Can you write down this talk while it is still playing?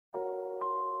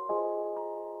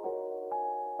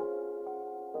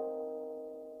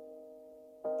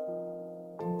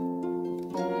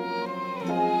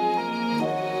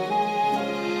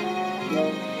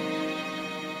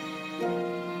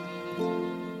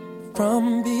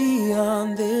From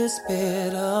beyond this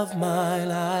bed of mine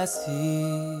I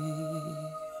see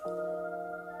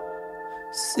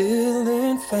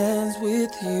ceiling fans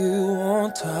with you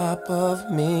on top of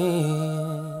me,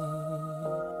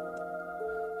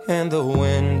 and the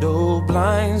window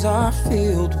blinds are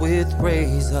filled with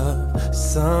rays of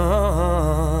sun,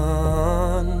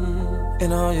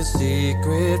 and all your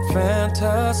secret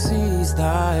fantasies,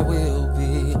 thy will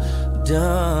be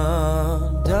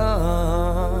done,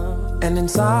 done. And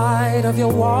inside of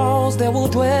your walls there will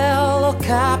dwell a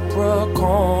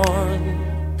Capricorn.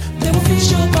 They will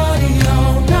feast your body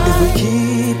all night. If we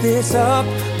keep this up,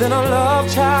 then a love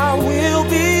child will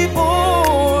be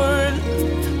born.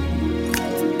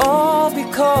 All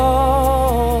because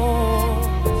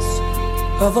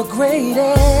of a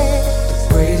greatest.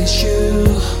 The greatest you,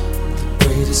 the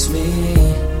greatest me.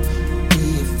 We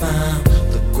have found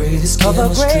the greatest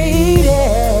chemistry,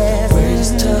 the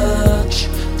greatest touch,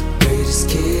 greatest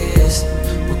kiss,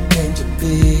 what came to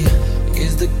be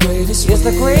is the greatest wish,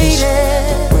 the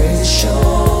greatest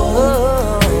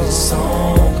show, the greatest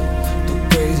song, the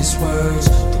greatest words,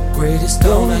 the greatest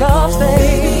all night long.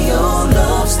 Baby, your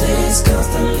love stays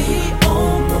constantly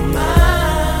on my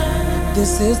mind.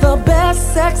 This is the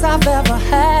best sex I've ever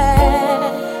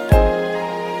had.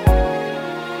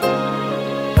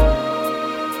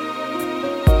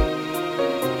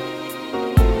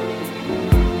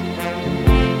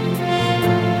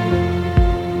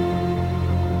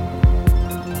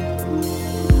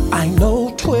 I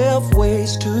know 12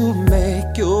 ways to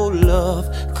make your love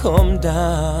come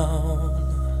down,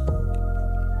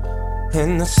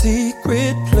 and the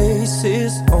secret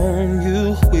places on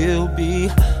you will be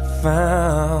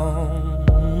found.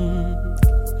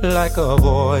 Like a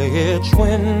voyage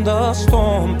when the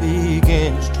storm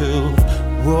begins to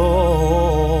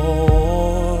roar.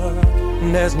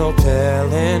 There's no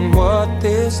telling what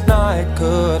this night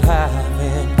could have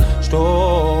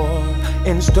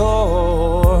in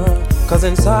store. Cause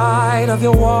inside of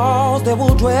your walls there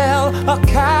will dwell a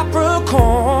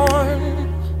Capricorn.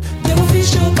 They will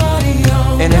feast your body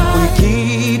all night. And if we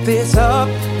keep this up,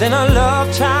 then a love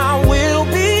child will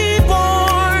be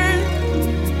born.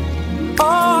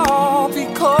 All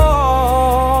because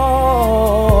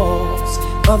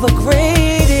of the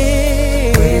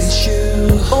greatest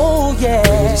you. Oh yeah,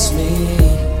 greatest me.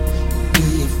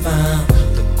 We have found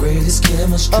the greatest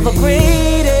chemistry, of the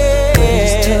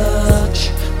greatest touch,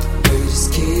 the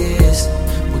greatest kiss,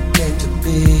 what came to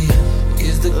be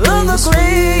is the greatest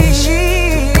wish,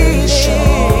 the greatest show,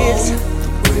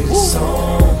 the greatest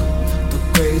song, the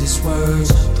greatest words,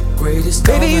 the greatest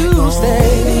baby you stay.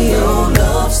 Baby, your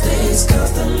love stays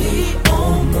constantly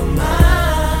on my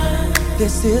mind.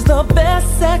 This is the best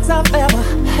sex I've ever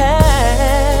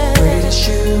had. The greatest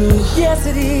you, yes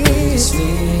it is. The greatest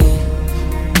me,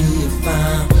 we have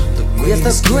found the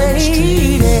greatest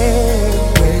chemistry, the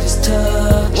greatest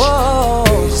touch, whoa, the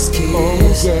greatest kiss,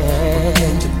 oh, yeah. What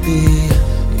came to be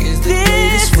is the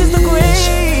greatest wish,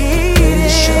 the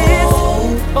greatest show,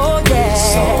 oh, the greatest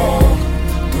song,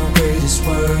 the greatest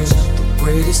words, the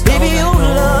greatest baby all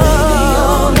night long. Baby,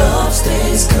 your love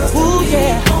stays constantly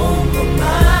on my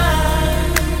mind.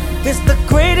 It's the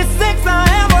greatest sex I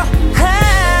ever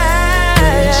had.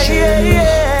 Greatest you,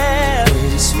 yeah.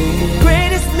 Greatest me,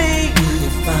 greatest me.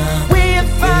 We have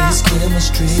found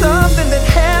chemistry, something that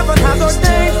heaven has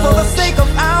ordained for the sake of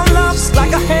our love.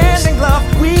 Like a hand in glove,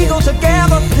 we go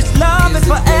together. This love is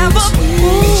forever.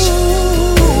 Ooh,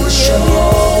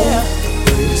 yeah.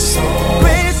 Greatest song,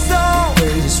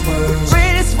 greatest words,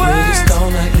 greatest all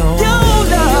night long. Your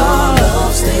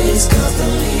love stays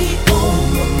constantly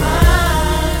on my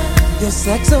mind. Your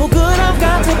sex so good, I've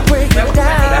got to break it down.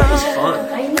 That was fun.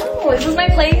 I know, this is my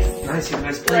place. Nice, you have a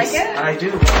nice place. Like it? I do.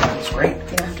 It's great.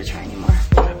 You don't have to try anymore.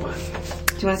 Do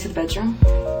you want to see the bedroom?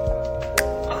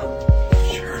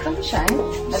 Sure. Don't be shy. I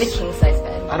have a king size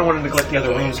bed. I don't want to neglect the other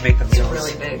rooms, make them It's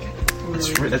jealous. really big. It's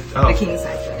The king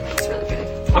size bed. It's really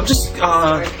big. I'm just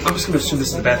gonna assume this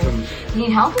is the bathroom. You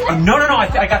need help with it? No.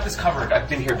 I got this covered. I've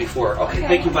been here before. Okay.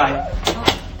 Thank you. Bye.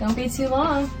 Don't be too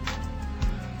long.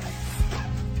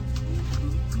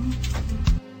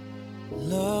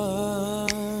 Love,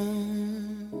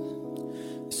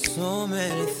 so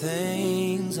many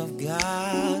things I've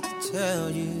got to tell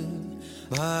you,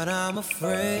 but I'm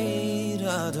afraid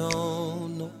I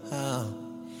don't know how.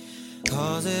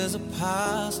 Cause there's a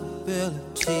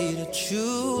possibility that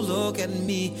you look at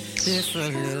me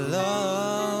differently,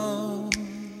 love.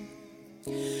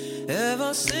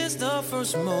 Ever since the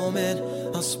first moment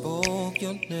I spoke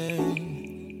your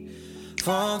name,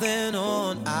 from then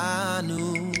on I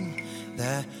knew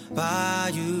that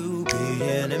by you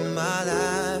being in my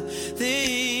life,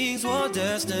 things were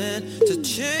destined to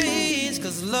change.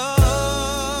 'Cause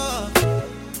love,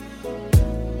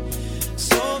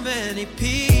 so many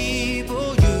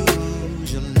people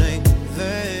use your name in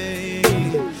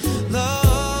vain.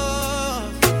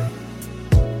 Love,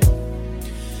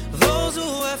 those who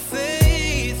have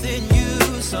faith in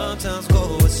you sometimes go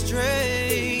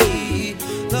astray.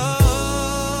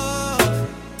 Love,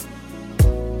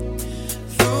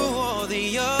 through all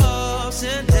the ups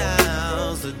and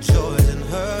downs, the joys and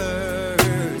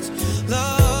hurts.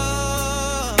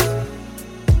 Love,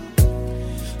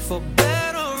 for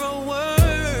better or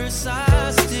worse,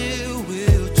 I still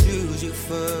will choose you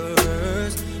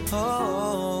first.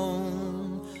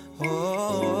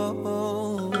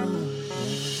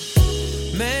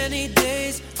 Many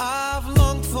days I've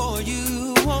longed for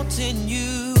you, wanting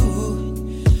you,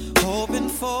 hoping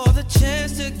for the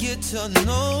chance to get to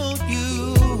know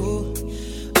you,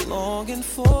 longing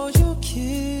for your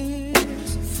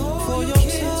kiss, for your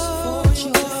touch,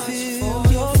 your feel,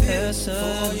 your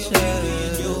presence.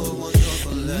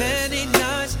 Many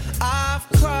nights I've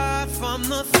cried from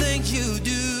the things you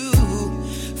do,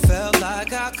 felt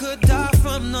like I could die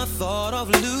from the thought of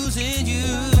losing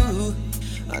you.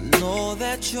 I know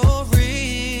that you're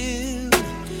real,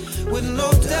 with no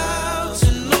doubts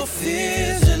and no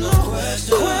fears and no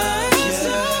questions.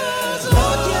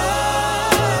 Oh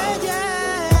yeah,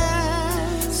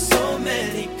 yeah. So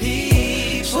many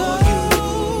people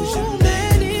use your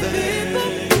name in vain.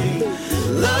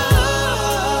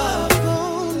 Love,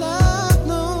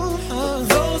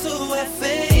 those who have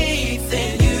faith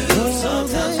in you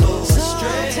sometimes go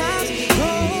astray.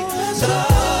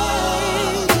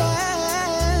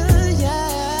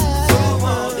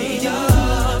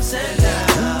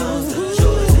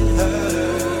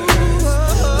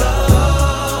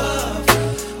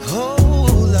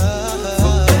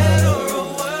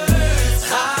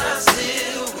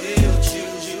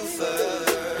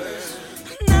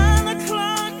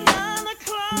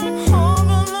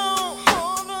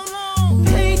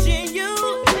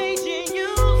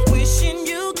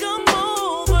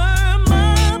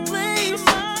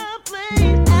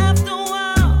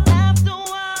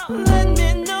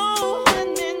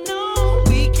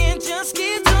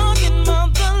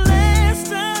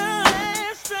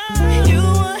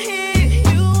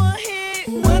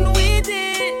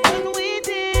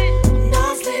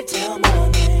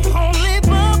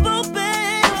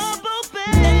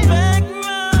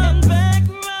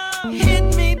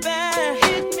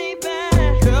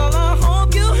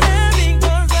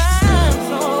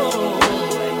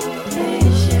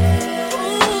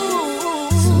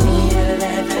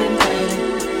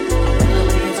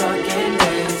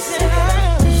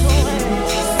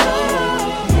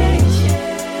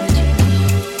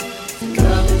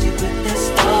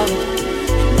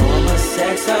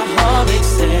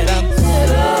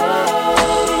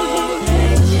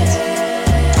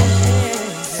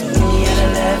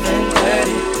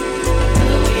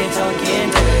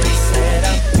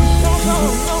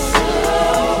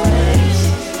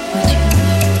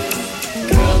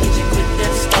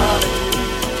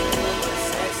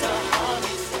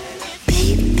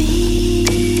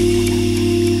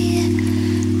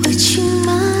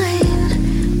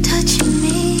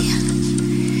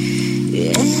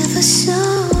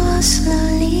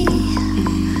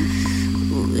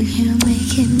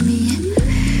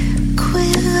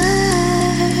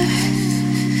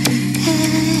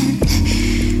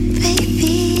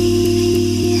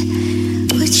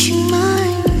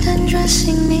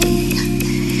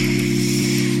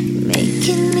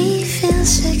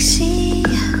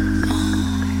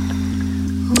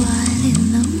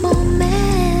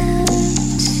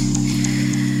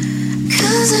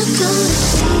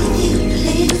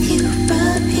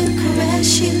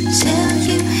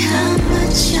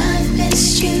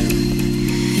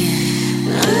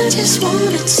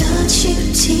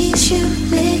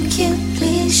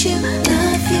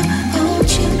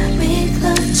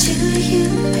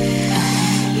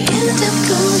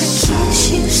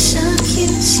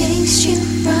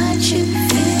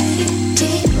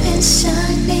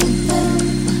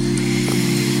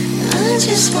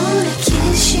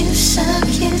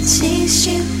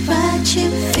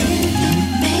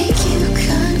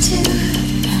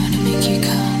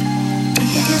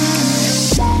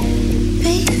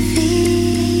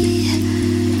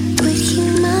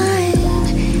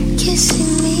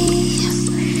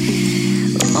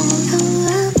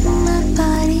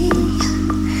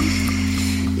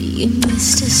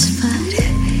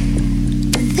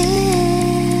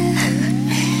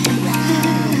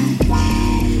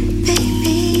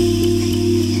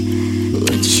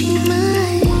 Would you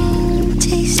mind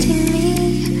tasting me?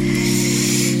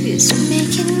 It's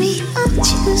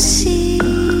see.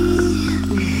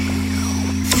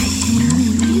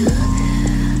 Feeling your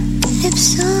lips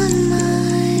on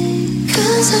mine.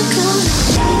 'Cause I'm gonna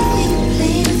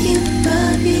leave you,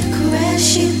 love you, caress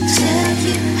you, tell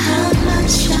you how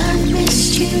much I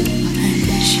missed you.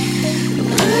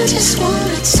 I just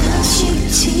wanna touch you,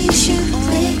 tease you,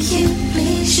 lick you,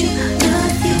 please you,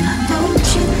 love you, hold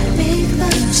you, make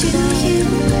love to you.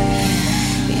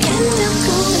 And I'm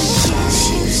gonna kiss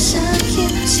you, suck you,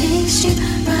 taste you,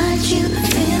 ride you,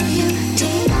 feel you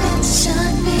deep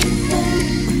inside me.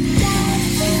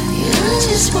 I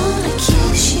just wanna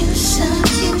kiss you, suck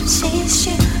you, taste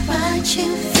you, ride you,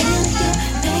 feel you,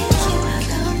 make you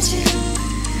come to.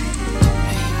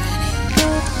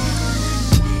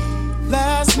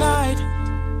 Last night,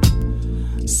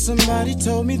 somebody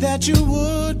told me that you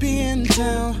would be in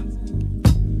town.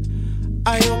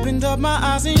 I opened up my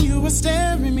eyes and you were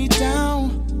staring me down.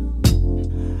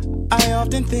 I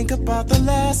often think about the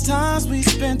last times we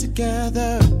spent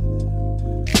together.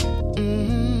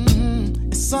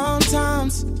 And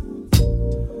sometimes,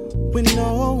 when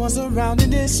no one's around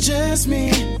and it's just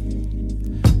me,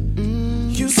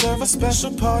 you serve a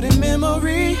special part in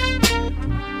memory.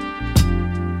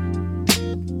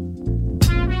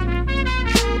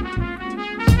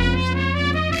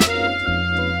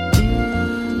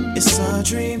 It's a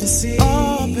dream to see,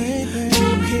 oh baby, you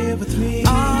here with me.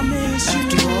 I miss you.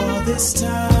 After all this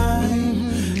time,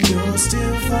 you're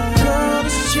still fine. Girl,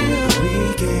 it's chill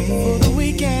for the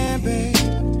weekend, babe.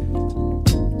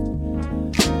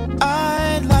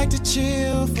 I'd like to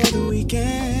chill for the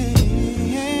weekend.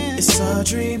 It's a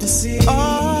dream to see,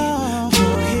 oh,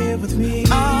 you're here with me.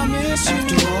 I miss you.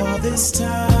 After all this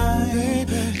time,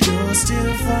 baby, you're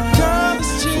still fine. Girl,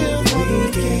 it's chill for the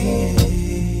weekend.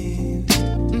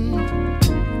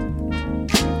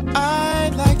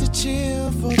 I'd like to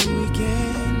chill for the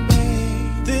weekend,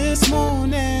 babe. This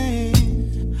morning,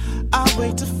 I'll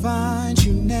wait to find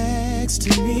you next to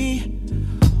me,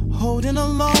 holding a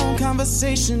long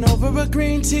conversation over a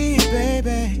green tea,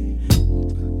 baby.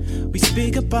 We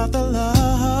speak about the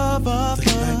love of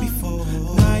the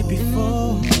night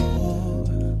before,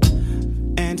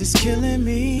 and it's killing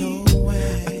me. No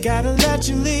way. I gotta let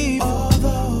you leave,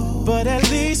 although, but at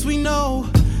least we know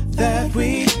that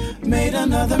we made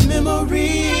another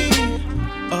memory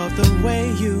of the way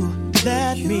you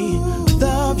let me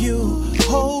love you,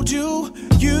 hold you.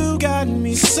 You got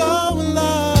me so in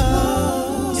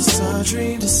love. It's a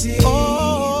dream to see,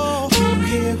 oh, you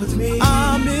here with me.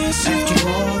 I miss you. After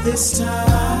all this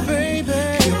time, baby,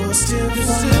 you're still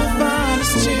fine.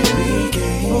 It's chill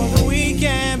for the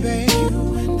weekend, baby.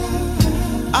 You and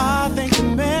I thank the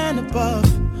man above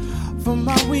for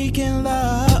my weekend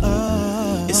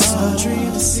love. It's a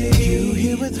dream to see you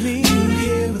here with me, you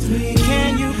here with me.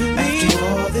 Can you believe after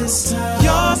all this time,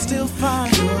 you're still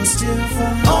fine, you're still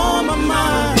fine on my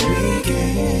mind. For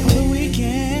the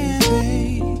weekend,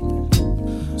 babe.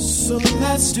 So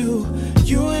let's do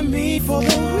you and me for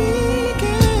the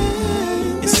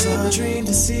weekend. It's a dream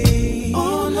to see,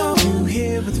 oh no, you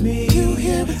here with me, you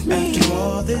here with me. After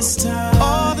all this time,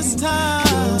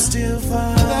 you're still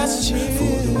fine. Let's chill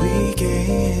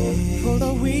for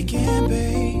the weekend,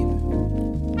 babe.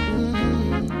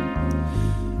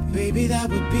 Baby, that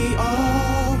would be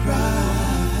alright.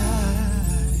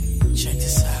 Check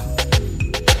this out.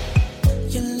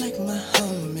 You're like my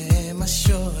homie, my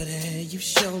shorty. You've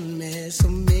shown me so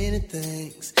many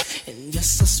things, and you're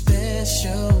so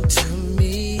special to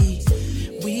me.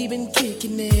 We've been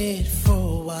kicking it for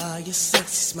a while. Your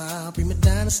sexy smile, prima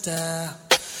donna style.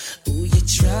 Ooh, you're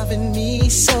driving me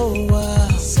so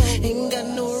wild. Ain't got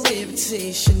no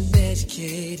reputation,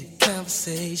 educated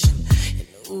conversation. And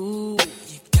ooh,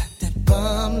 you got that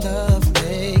bomb love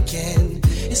making.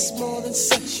 It's more than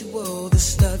sexual. This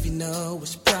stuff you know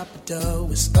is proper though.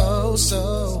 It's oh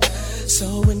so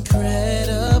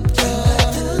incredible. You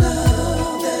got the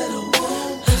love that I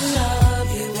want, the love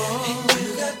you want, and you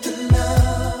got the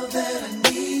love that I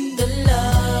need, the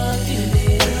love you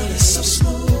need. Girl, it's so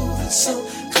smooth and so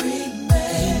creamy.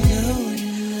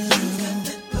 You got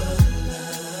that butter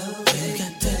love, you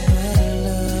got that butter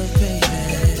love, baby.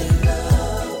 The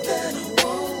love that I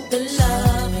want, the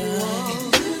love you want, and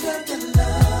you got the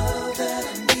love that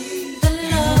I need, the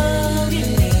love you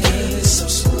need. Girl, it's so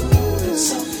smooth and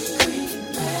so creamy.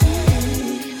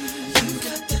 You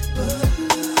got that butter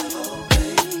love,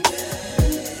 baby.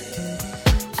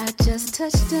 I just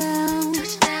touched down,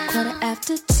 2:45.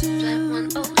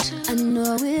 I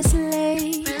know it's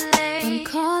late, I'm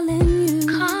calling you,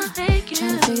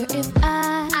 trying to figure if I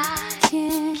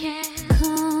can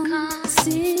come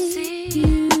see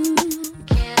you.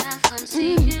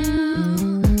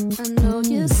 I know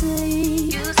you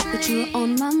sleep,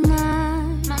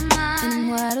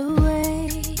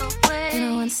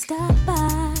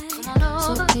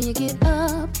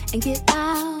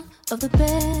 of the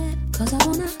bed, 'cause I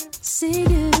wanna see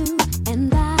you.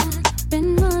 And I've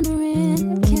been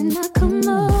wondering, can I come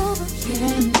over?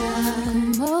 Can I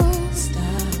come over?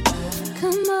 Stop by.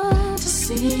 Come over to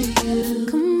see you.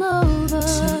 Come over.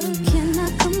 Can I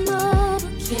come over?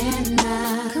 Can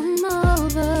I come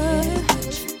over?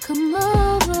 Come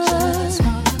over.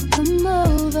 Come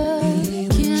over.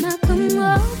 Can I come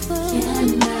over?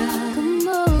 Can I come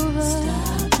over?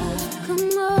 Stop by. Come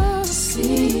over to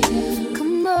see you.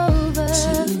 Come over.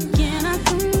 Can I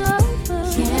come over?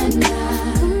 Can I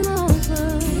come over?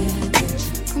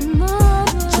 Come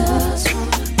over. Just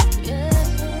wanna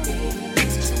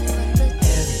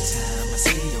Every time I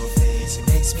see your face, it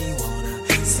makes me wanna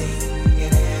sing.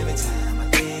 And every time I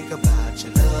think about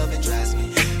your love, it drives me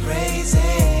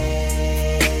crazy.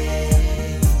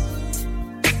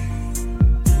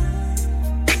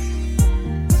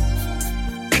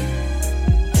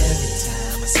 Every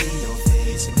time I see your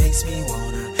face, it makes me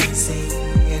wanna sing.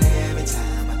 And every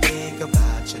time I think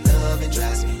about your love, it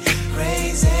drives me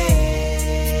crazy.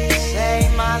 Say,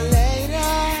 my lady,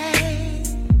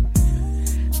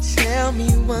 tell me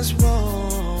what's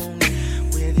wrong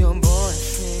with your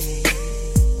boyfriend.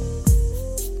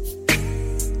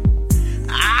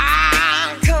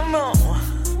 Come on.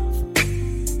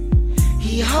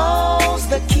 He holds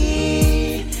the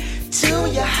key to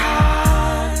your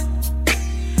heart,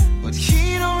 but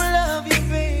he don't love you,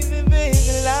 baby,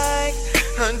 baby, like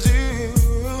I do.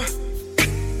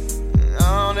 I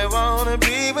only wanna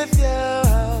be with you.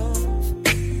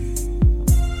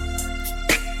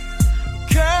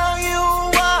 Girl, you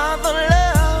are the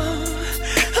love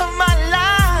of my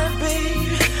life,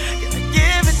 babe. Gotta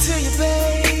give it to you,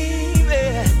 baby.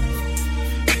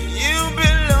 You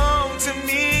belong to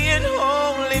me and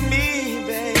only me,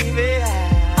 baby.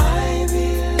 I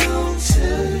belong to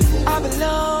you. I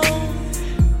belong.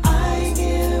 I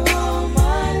give all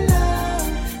my love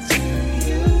to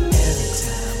you. Every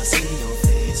time I see your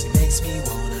face, it makes me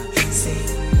wanna sing.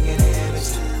 And every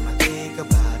time I think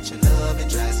about your love, it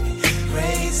drives me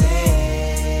crazy.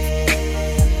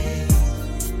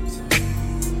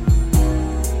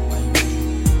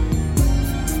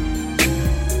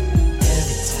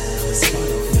 Every time I see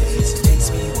your face, it makes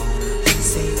me wanna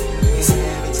sing. And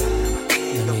every time I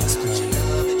think about your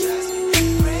love, it drives me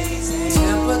crazy.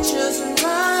 Temperatures are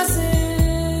rising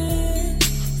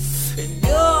and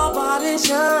your body's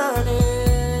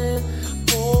yearning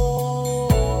for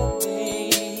me.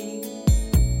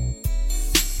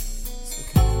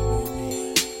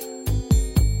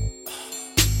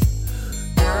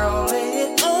 Girl, lay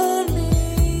it on me.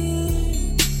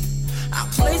 I'll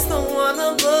place the one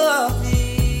above me.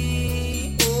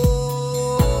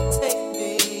 Oh, take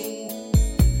me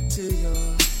to your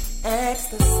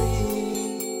ecstasy.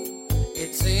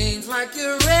 It seems like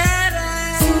you're ready.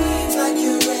 Seems like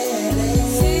you're ready.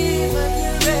 Seems like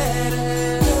you're ready.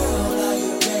 Girl, are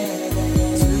you ready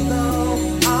to go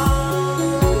all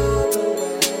the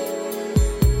way?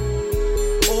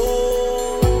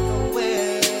 All the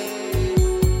way.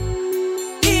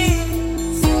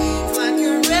 Seems like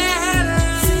you're ready.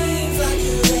 Seems like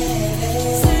you're ready.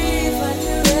 Seems like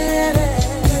you're ready.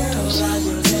 Girl, are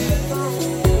you ready?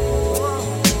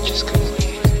 Just come with me.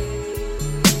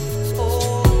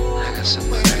 I got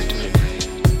something I gotta do tonight.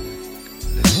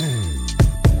 Listen.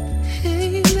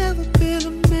 Ain't never been a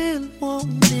man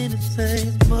wanting anything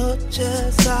as much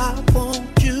as I want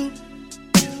you.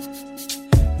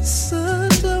 The sun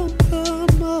don't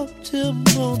come up till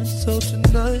morning, so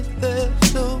tonight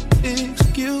there's no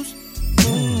excuse.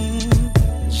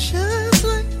 Just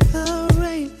like the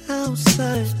rain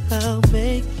outside, I'll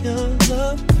make your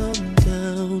love come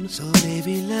down. So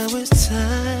baby, now it's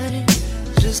time.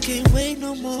 Just can't wait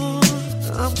no more.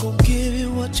 I'm gonna give you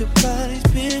what your body's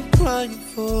been crying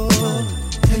for.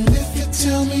 And if you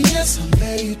tell me yes, I'll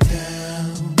lay you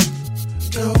down.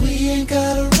 Girl, we ain't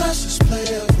gotta rush, just play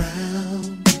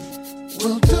around.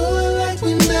 We'll do it like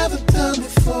we never done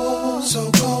before. So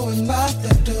go and lock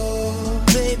the door.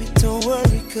 Baby, don't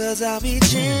worry, 'cause I'll be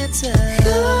gentle.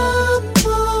 Come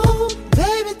on,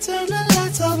 baby, turn the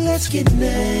lights off, let's get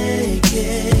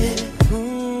naked.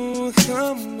 Come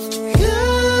on.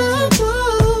 Come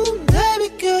on, baby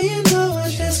girl, you know I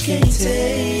just can't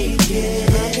take it.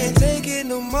 I can't take it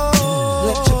no more.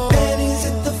 Let your panties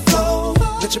hit the floor.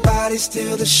 Let your body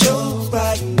steal the show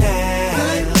right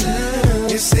now.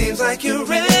 It seems like you're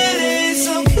ready,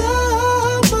 so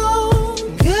come on.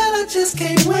 Girl, I just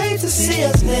can't wait to see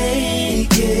us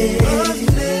naked. Us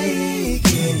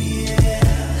naked,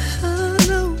 yeah. I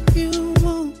know you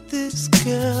want this,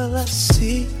 girl. I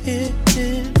see it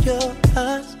in your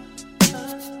eyes.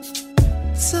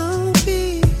 Don't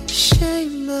be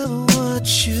ashamed of what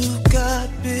you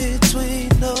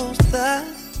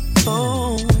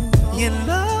You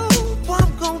know,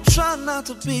 I'm gonna try not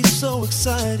to be so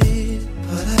excited,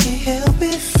 but I can't help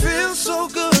it. Feels so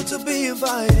good to be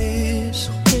invited.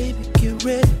 So baby, get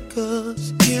ready,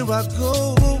 cause here I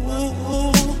go.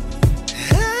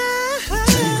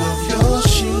 Take off your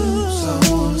shoes, I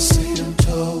wanna see them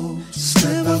toes.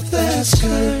 Slip off that skirt,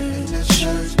 and that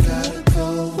shirt gotta go.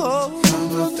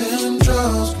 Come off them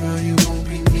drawers, girl, you won't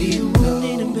be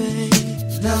needing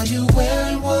those. Now you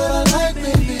wearing what I like,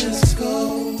 baby, let's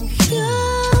go.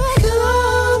 Come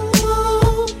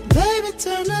on, baby,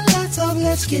 turn the lights off,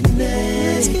 let's get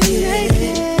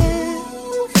naked.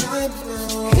 Come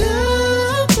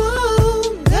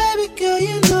on, baby girl,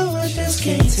 you know I just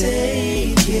can't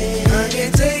take it. I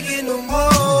can't take it no more.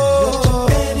 Let your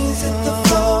panties hit the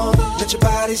floor, let your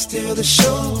body steal the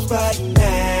show right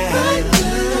now.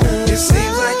 It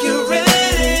seems like you're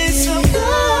ready, so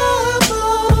come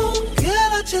on,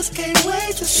 girl, I just can't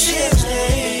wait to see it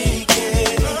naked.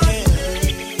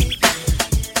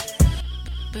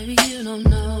 Baby, you don't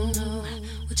know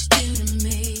what you do to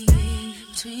me.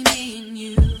 Between me and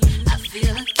you, I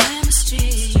feel a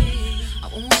chemistry. I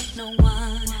won't let no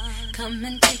one come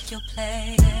and take your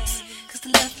place, cause the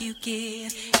love you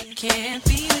give, it can't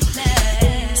be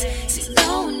replaced. See,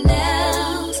 no one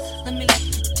else, let me let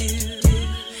you do.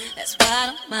 That's why I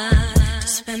don't mind to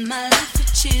spend my life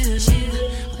with you.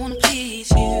 I wanna please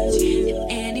you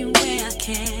in any way I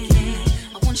can.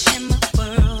 I wanna share my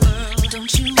world,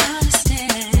 don't you understand?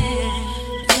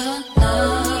 Your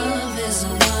love is a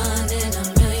one in a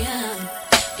million.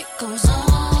 It goes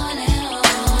on and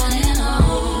on and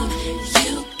on.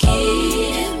 You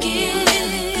give me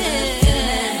good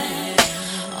feeling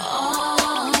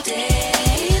all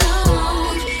day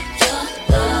long. Your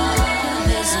love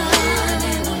is a one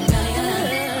in a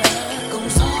million. It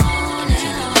goes on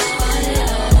and on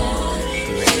and on.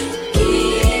 You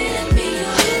give me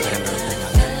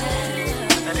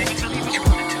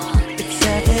It's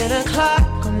at 10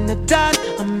 o'clock on the dot.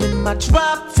 I'm in my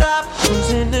drop top,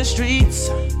 cruising the streets.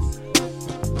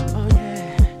 Oh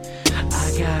yeah,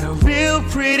 I got a real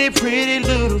pretty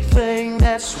little thing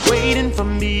that's waiting for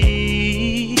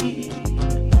me.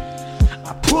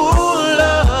 I pull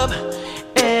up,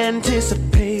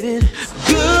 anticipating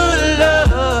good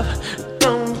love.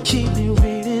 Don't keep me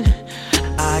waiting.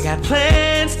 I got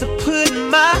plans to put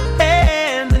my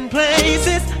hand in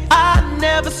places I've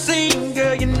never seen.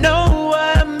 Girl, you know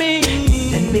what I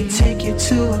mean. Let me take you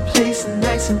to a place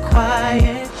nice and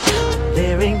quiet.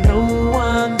 There ain't no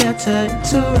one there to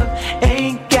interrupt.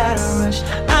 Ain't gotta rush.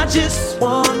 I just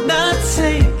wanna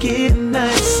take it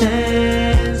nice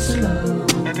and slow.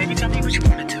 Now, baby, tell me what you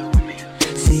wanna do with me.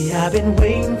 See, I've been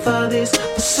waiting for this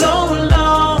for so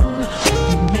long.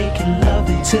 We making love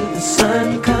until the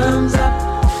sun comes up,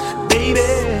 baby.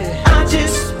 I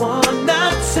just wanna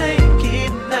take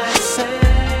it nice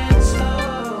and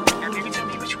slow. Now, baby, tell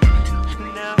me what you wanna do with me.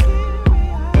 Now here we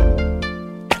are.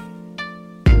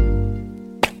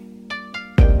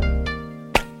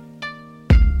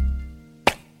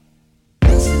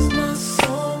 This is my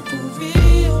song for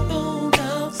real, no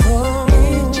doubt.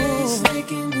 DJ's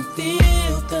making me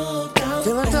feel thugged out.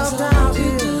 As I walk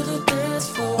you to the dance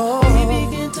floor, we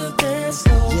begin to dance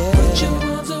slow. Put your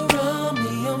arms around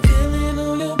me, I'm feeling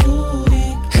on your booty.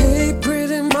 Hey,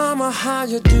 pretty mama, how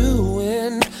you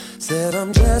doing? Said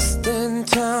I'm just in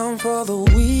town for the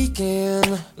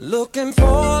weekend, looking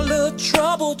for a little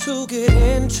trouble to get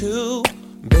into.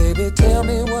 Baby, tell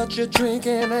me what you're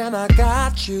drinking and I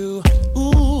got you.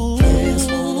 Ooh, players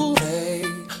wanna play,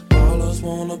 ballers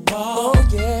wanna ball, oh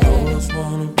yeah, ballers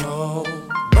wanna roll.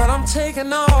 But I'm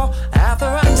taking all after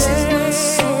I dance. This is my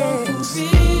song for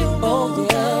real, oh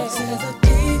yeah. Said the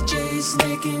DJ's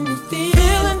making me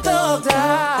Feeling thugged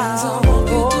out. As I walk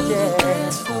you to the yeah.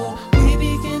 dance floor, we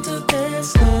begin to dance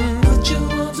slow. Put your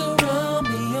arms around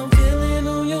me, I'm feeling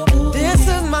on your booty. This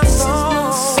is my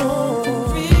song. For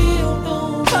real, no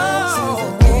doubt. Say the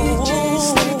DJ's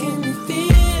making me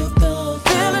feel thugged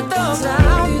Feeling thugged As I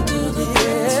walk out. you to the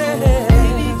dance floor, we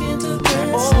begin to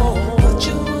dance slow. Put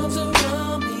your arms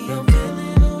around me, I'm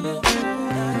feeling on your booty.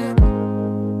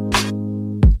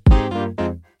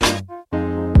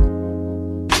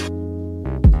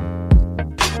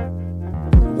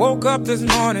 Woke up this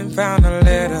morning, found a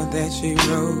letter that she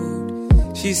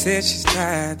wrote. She said she's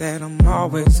tired that I'm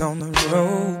always on the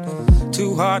road.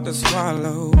 Too hard to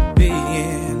swallow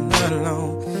being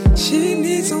alone. She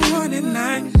needs someone at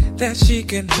night that she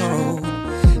can hold.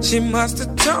 She must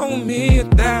have told me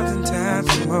 1,000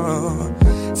 times more.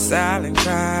 Silent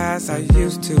cries I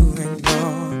used to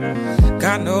ignore.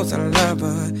 God knows I love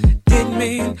her, didn't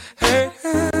mean hurt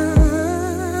her.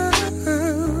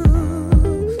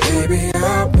 Baby,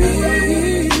 I'll be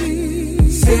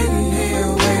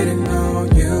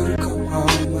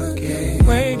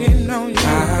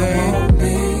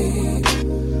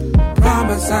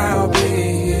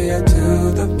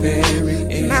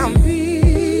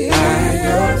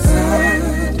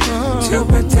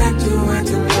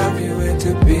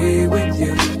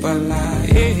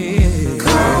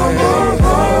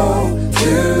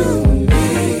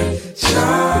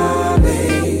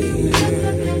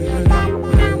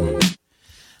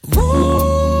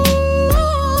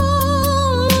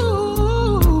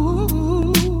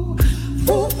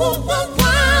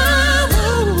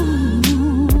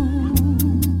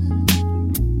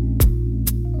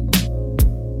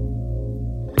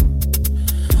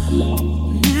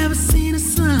Never seen a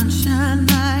sunshine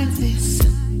like this.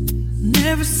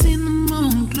 Never seen the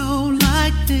moon glow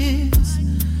like this.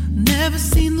 Never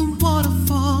seen the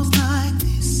waterfalls like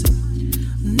this.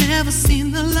 Never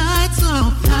seen the lights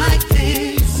off like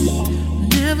this.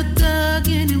 Never dug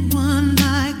anyone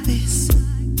like this.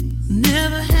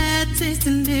 Never had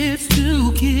tasted lips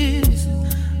to kiss.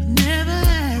 Never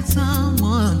had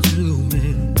someone to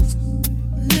miss.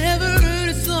 Never heard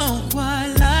a song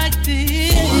quite like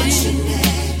this.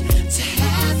 Fortunate to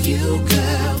have you,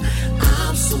 girl.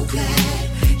 I'm so glad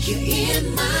you're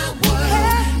in my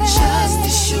world. Just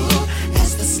as sure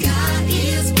as the sky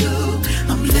is blue,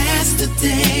 I'm blessed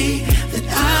today that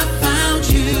I found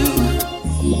you.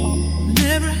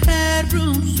 Never had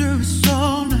room service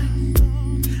all night.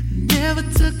 Never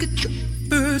took a trip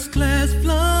first class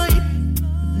flight.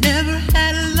 Never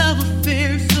had a love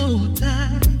affair so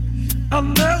tight. I've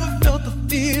never felt the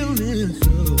feeling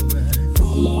so right.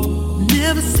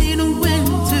 Never seen a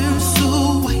winter so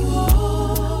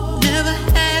white. Never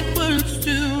had words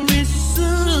to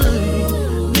recite.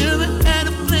 Never had a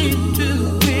flame to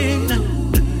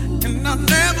ignite. And I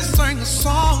never sang a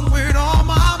song with all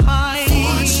my might.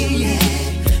 Fortunate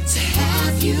to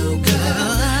have you,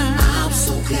 girl. I'm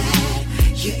so glad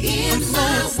you're in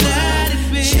my world.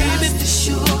 Just as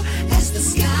sure as the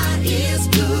sky is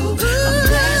blue, I'm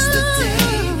blessed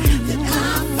today that I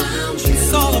found you.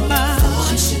 It's all about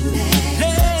fortunate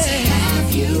to have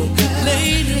you, girl.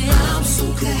 Lady, I'm so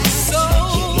glad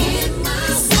you're in my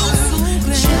world.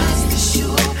 Just as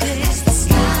sure as the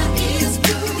sky is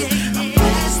blue, I'm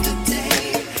blessed today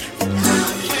that I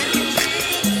found you.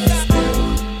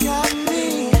 Got me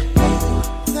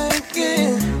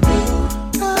thanking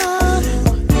God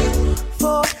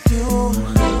for you.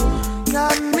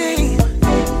 Got me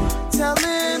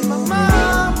telling my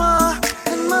mama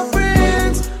and my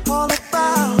friends all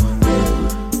about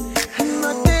and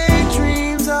my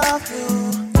daydreams of you.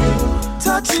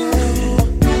 Touching,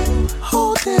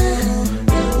 holding,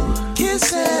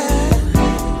 kissing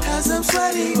as I'm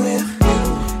sweating with.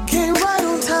 Came right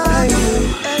on time.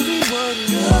 Every word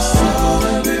in this song,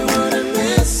 every word in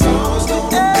this song's gonna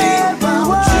be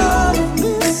about you.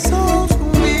 This song's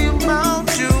gonna be about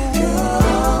you.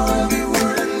 Every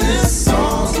word in this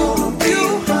song's gonna be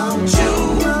about you.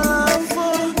 My love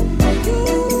for you.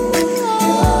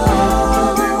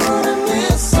 Every word in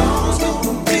this song's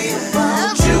gonna be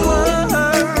about you.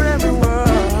 Every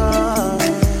word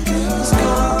is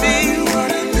gonna be. Every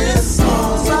word in this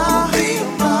song's gonna be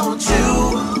about you.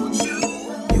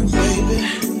 You baby,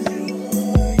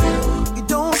 you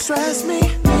don't stress me.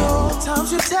 The times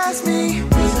you test me,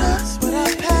 that's what I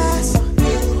pass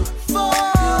for.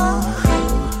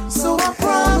 So I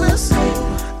promise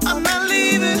I'm not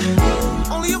leaving.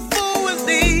 Only a fool with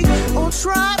thee won't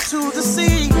try to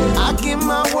deceive. I give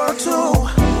my word to,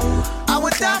 I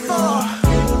would die for.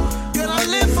 Girl, I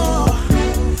live for.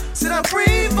 Said I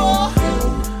breathe for.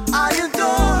 I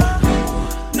adore.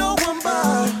 No one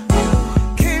but.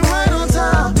 Came right on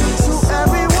time. So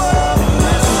every word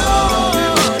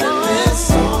in this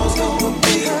song's gonna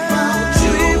be about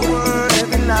you. Every word,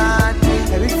 every line,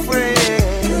 every phrase.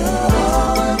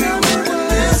 Every word in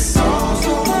this song's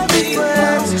gonna be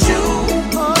about you.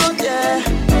 Oh yeah,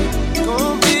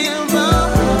 gonna be about.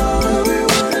 Every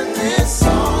word in this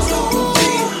song's gonna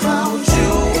be about you.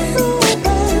 Ooh,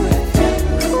 baby.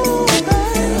 Ooh,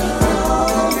 baby.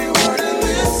 Every word in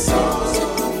this song's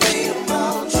gonna be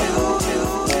about you.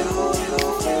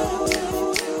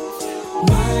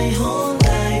 My whole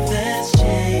life has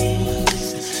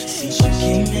changed since you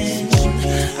came in.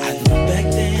 I knew back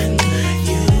then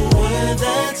you were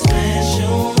that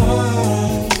special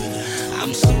one.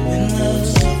 I'm so in love,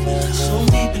 so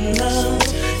deep in love.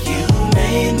 You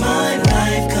made my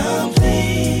life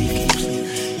complete.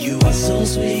 You are so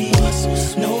sweet,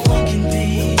 no one can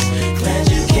beat. Glad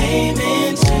you came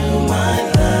into my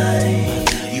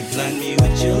life. You blind me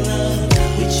with your love.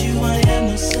 With you I am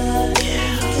no side.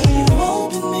 When you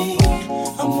open me,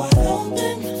 I'm wide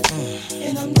open.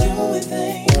 And I'm doing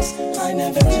things I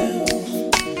never do.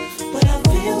 But I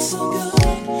feel so good,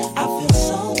 I feel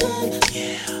so good.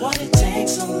 Why it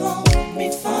takes so long, me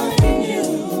finding you.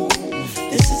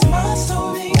 This is my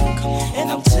story, and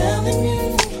I'm telling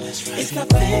you, it's not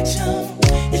fiction,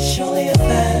 it's surely a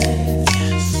fact.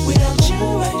 Without you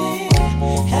right here,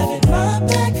 having my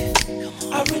back,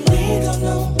 I really don't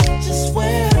know just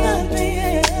where I'd be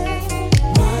at.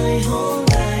 My whole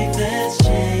life has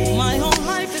changed. My whole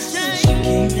life has changed. Since you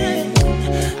came in,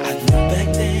 I knew back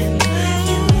then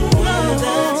you were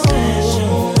that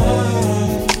special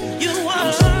one. You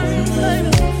are so in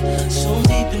love, so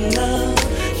deep in love.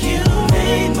 You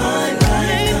made my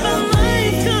life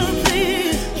complete.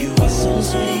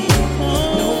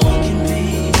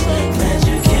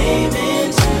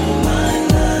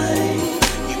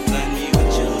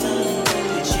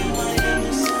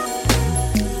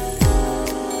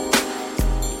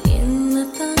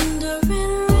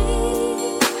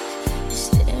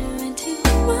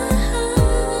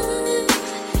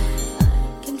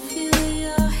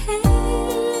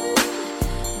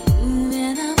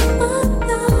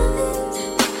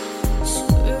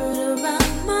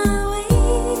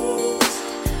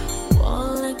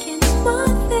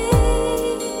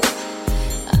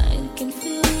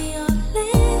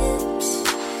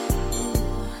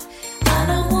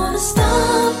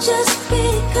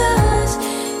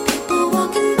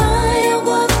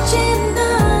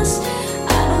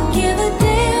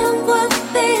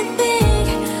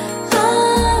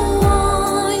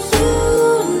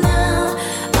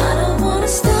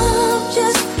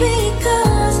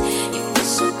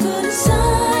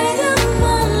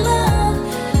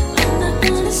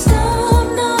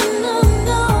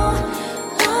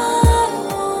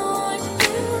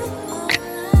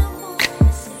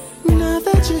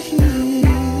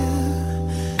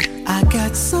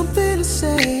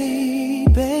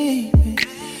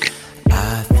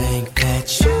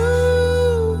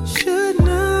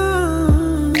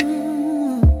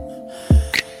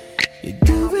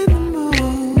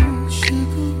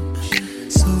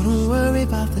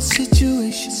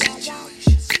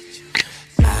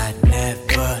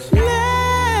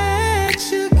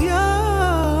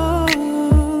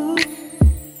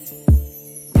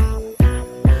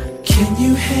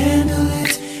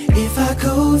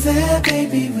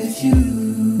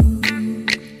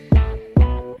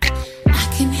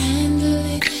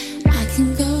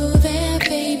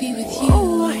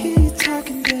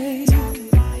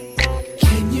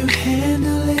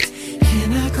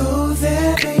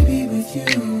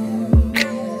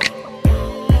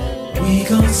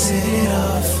 gon' set it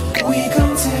off. We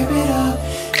gon' tear it up.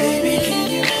 Baby,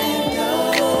 can you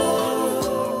handle?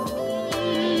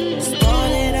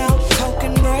 Started out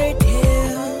talking right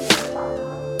here,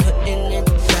 putting it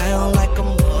down like a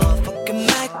motherfucking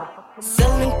Mac.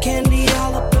 Selling candy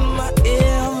all up in my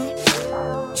ear.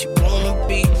 She wanna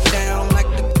be down like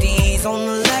the D's on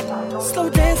the lack. Slow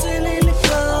dancing in the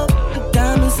club, the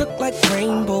diamonds look like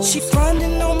rainbows. She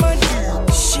grinding on my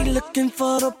dick, she looking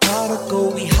for the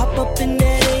particle. We hop up in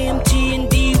that AMG and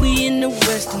D, we in the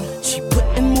Western. She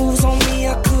putting moves on me,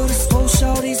 I could've swore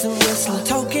shorty's a wrestler.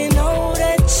 Talking all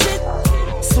that shit,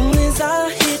 soon as I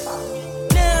hit,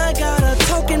 now I got her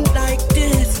talking like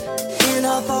this, and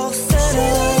I've all set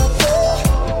up.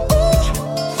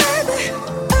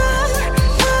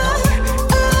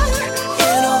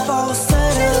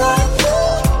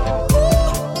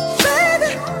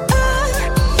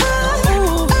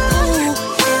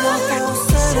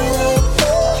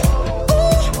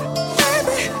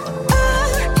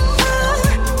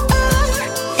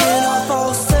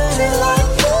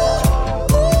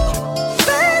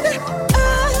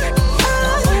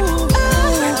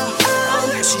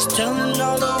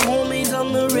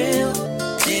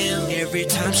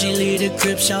 She leave the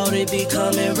crib, shawty be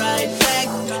coming right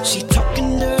back. She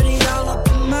talking dirty all up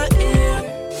in my ear,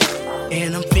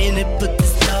 and I'm finna put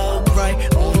this dog right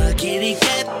on a kitty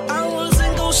cat. I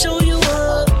wasn't gon' show you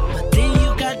up, but then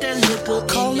you got that liquor.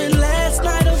 Calling last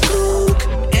night a hook,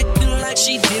 acting like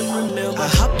she didn't remember. I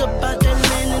hopped up out that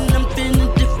land and I'm finna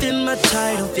defend my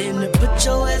title. Finna put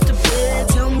your ass to bed,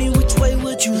 tell me which way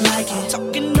would you like it.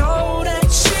 Talking all that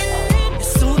shit,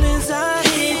 as soon as I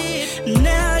hit,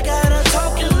 now I got her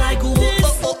talking like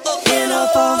and I'm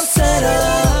all set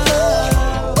up.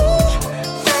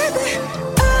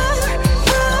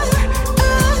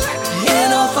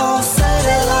 And I'm all set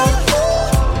up.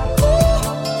 And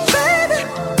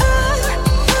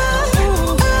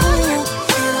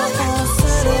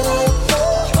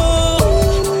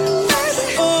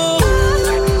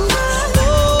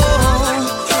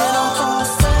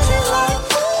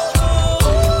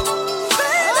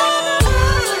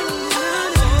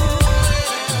I'm all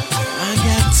set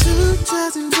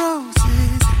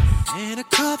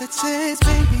says,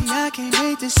 baby, I can't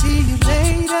wait to see you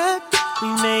later. We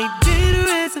made dinner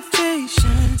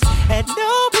reservations at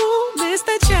Nobu,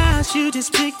 Mr. Giles, you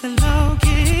just picked the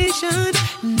location.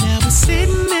 Now we're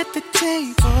sitting at the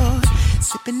table,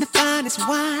 sipping the finest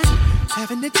wine,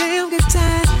 having a damn good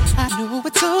time. I know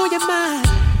what's on your mind.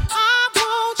 I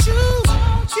want you,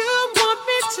 you want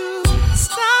me to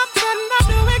stop, and I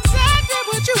know exactly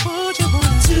what you want. You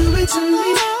wanna do it to me,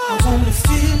 I wanna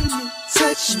feel you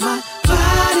touch my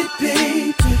body,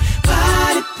 baby,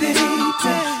 body, baby.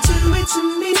 Do it to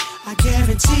me, I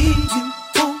guarantee you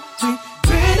won't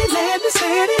regret it. Let me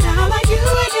set it out like you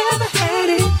ain't never had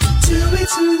it. Do it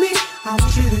to me, I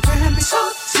want you to grab me so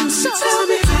tell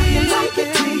me how you like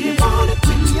it, do you want it,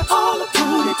 when you're all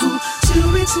upon it, cool. Do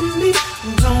it to me,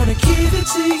 I'm gonna give it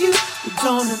to you, we're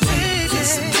gonna make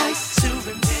this a night to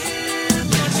remember.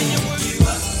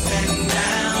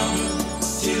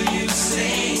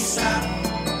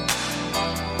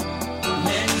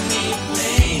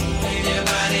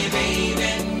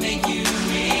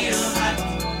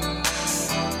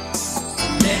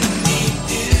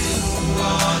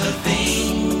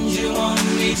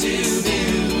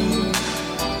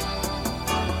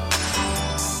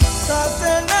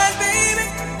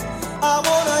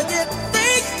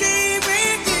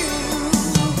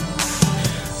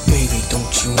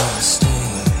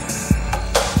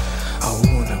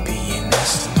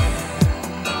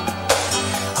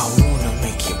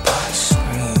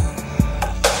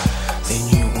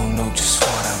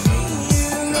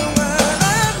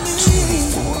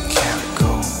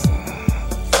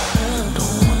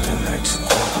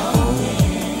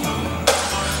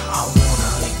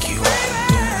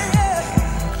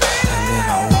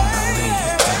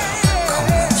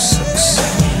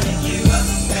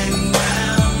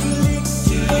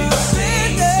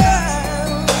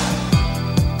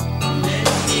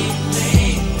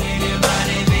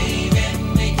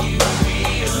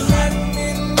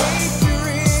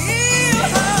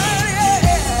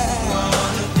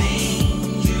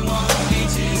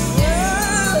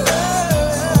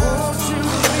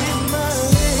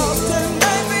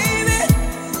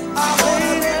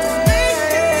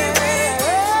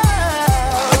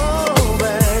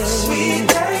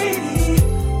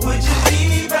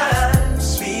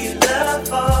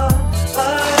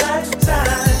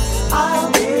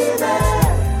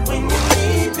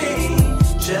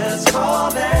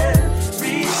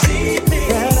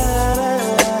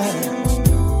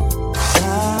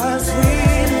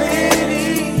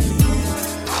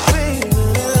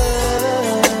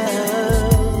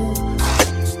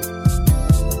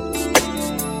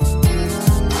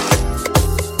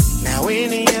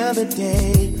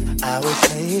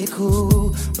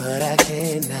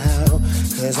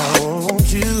 'cause I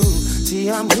want you.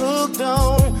 See, I'm hooked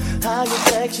on how you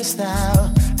flex your style,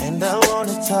 and I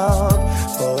wanna talk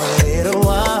for a little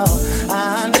while.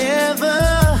 I never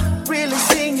really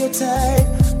seen your type,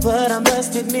 but I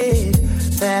must admit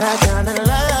that I kinda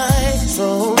like.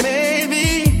 So maybe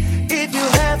if you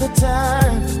have the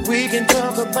time, we can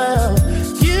talk about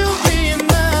you being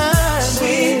mine.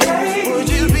 Sweet baby, would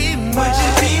you be mine? Would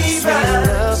you be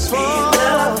mine? Sweet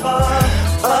love for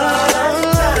a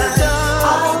lifetime.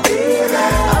 I'll be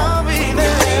there. I'll be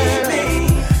there.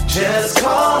 Just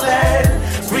call and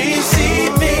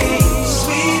receive me.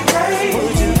 Sweet baby,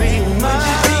 would you be mine? Would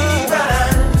you be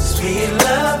mine? Sweet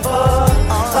love for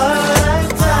a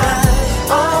lifetime.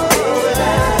 I'll be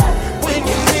there when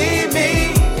you need me.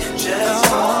 Just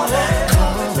call and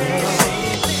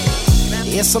receive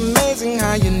me. It's amazing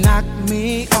how you knock me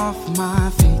off my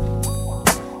feet.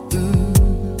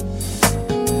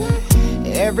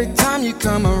 Every time you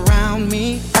come around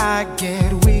me, I get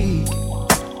weak.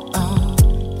 Oh,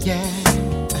 yeah.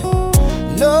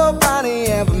 Nobody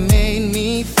ever made me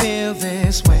feel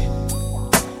this way.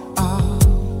 Oh,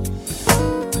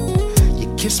 you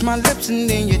kiss my lips and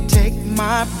then you take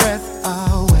my breath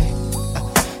away.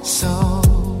 So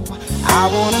I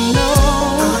wanna know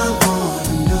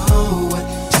what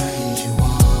turns you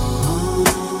on.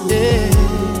 Yeah,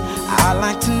 I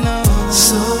like to know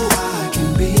so I can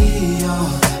be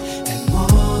all that and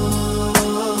more.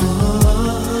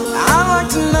 I like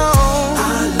to know.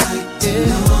 I like to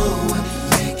know what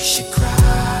makes you cry.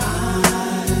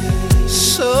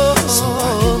 So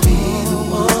I can be the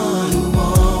one who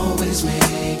always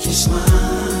makes you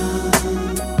smile.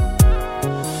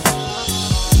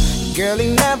 Girl, he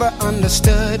never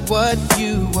understood what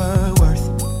you were worth.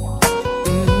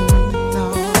 No.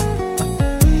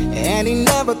 And he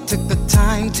never took the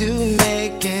time to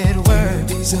make it work.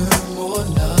 You deserve more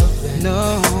love than no.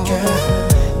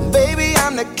 Girl. Baby,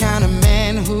 I'm the kind of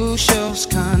man who shows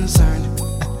concern.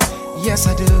 Yes,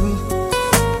 I do.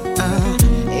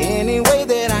 Any way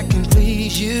that I can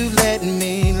please you, let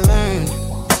me learn.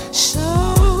 So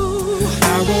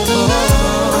I wanna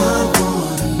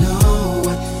know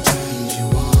what turns you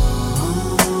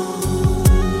on.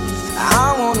 I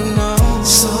wanna know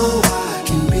so I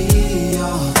can be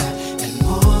all that and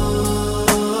more.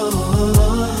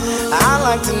 I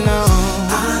like to know.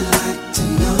 I like to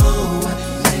know what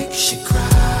makes you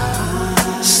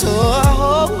cry. So I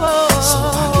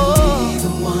can be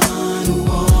the one who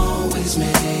always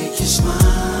make you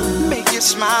smile. Make you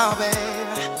smile, baby.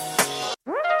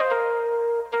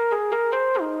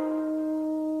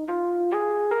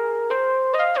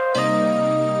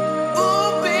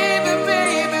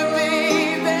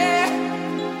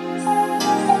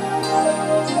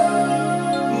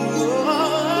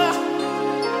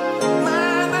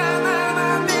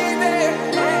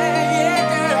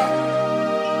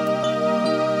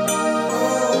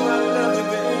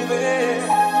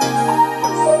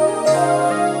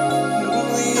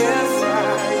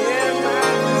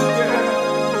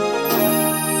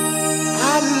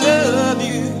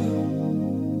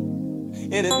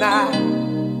 And tonight,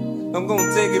 I'm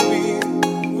gonna take it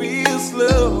real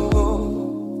slow.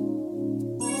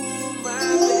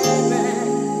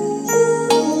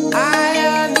 I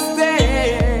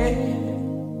understand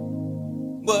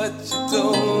what you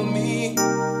told me,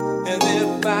 as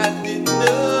if I didn't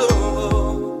know.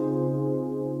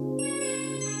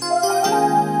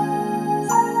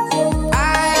 I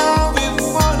always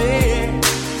wanted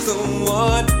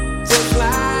someone just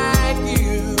like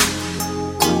you.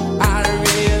 I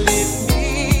really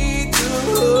need to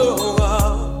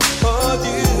hold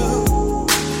you.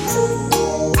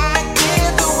 I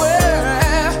give the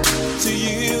world to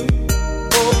you,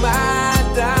 oh my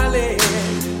darling.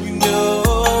 You know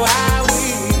I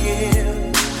will.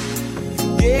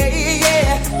 Yeah,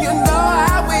 yeah, you know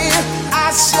I will. I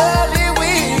surely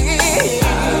will.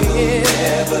 I will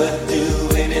never do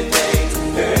anything to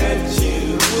hurt you.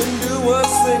 Wouldn't do a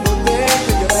single thing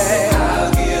to your back. I'll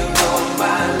give all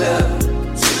my love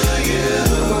to you.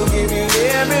 I'll give you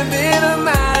every bit of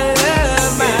my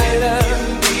love, my love.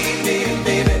 If you need me,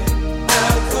 baby,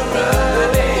 I'll come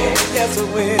running. Yes, I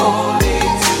will. Only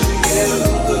to you.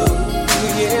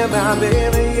 Yeah, my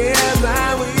baby, yes, I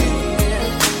will.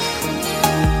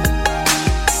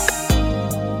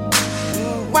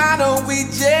 Why don't we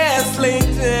just lay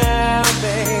down,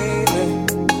 baby,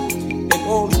 and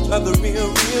hold each other real,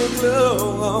 real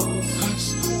close?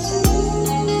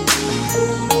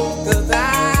 'Cause I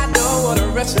don't wanna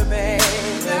rush you, baby.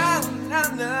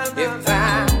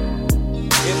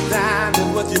 If time is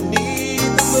what you need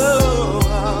the most.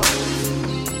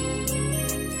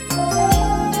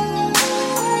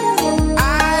 I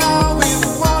always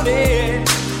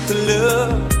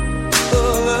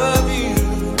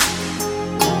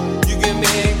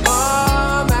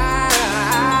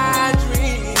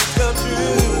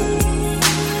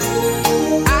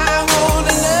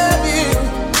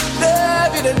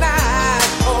tonight,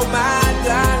 oh my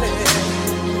darling.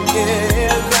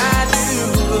 Yes, I do.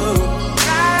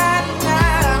 Right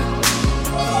now.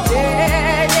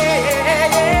 Yeah, yeah,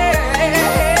 yeah.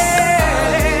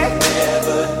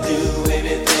 Never do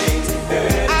anything to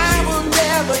hurt. I will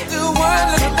never do one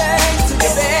little thing to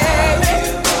you, baby. I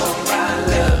give all my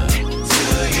love to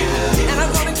you. And I'm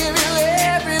gonna give you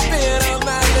every bit of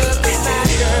my love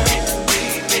tonight, girl.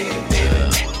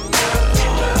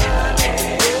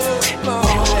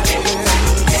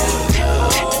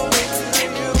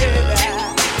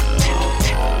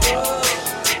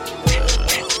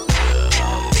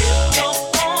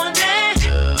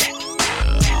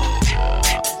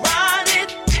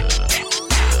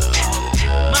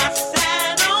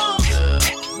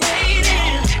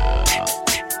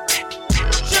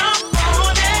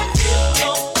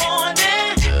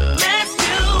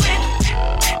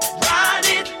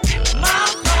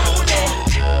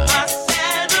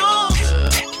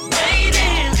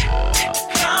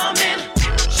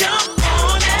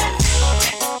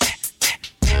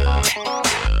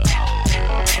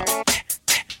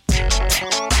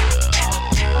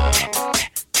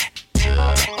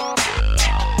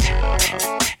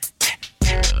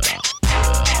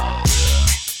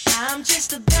 I'm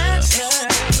just a dancer.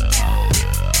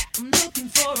 I'm looking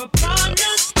for a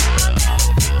partner,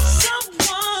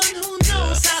 someone who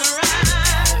knows how to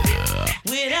ride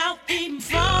without even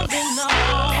falling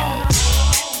off.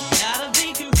 Gotta be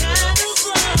kind of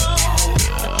slow,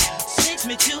 takes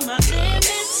me to my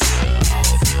limits.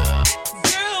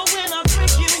 Girl, when I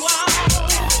break you off,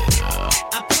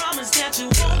 I promise that you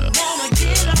won't wanna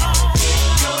get off.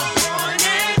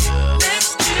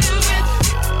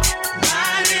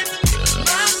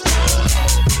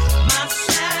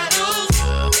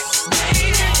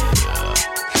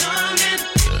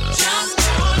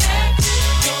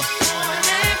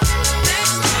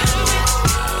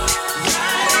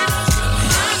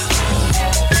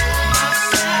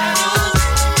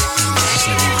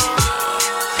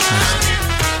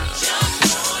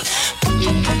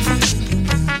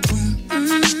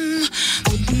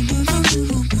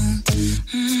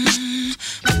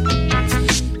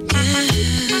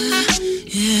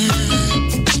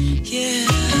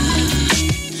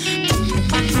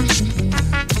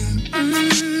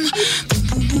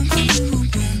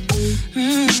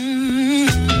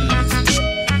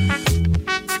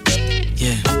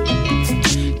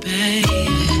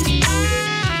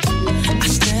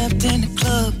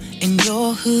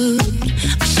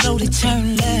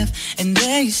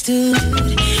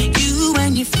 You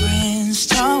and your friends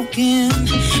talking,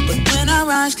 but when our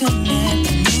eyes connect,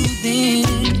 I knew then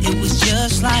it was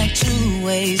just like two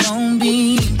ways on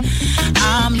beam.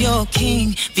 I'm your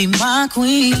king, be my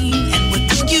queen, and what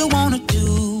do you wanna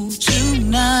do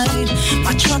tonight?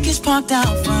 My truck is parked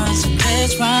out front, so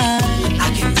let's ride.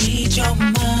 I can read your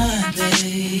mind,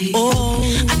 babe. Oh,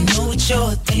 I know what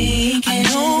you're thinking. I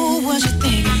know what you're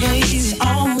thinking, baby. It's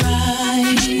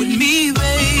alright with me,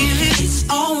 baby. It's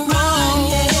alright.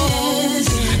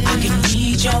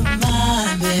 Your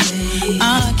mind, babe.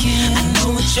 I know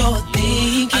what you're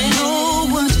thinking. I know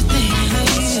what you're thinking,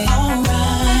 babe. It's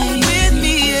alright with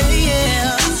me,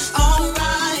 yeah. It's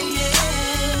alright, yeah.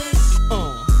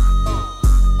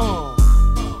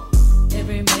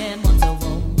 Every man wants a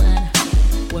woman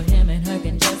where him and her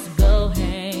can just go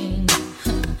hang.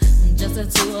 Just the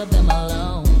two of them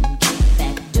alone, kick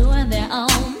back, doing their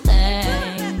own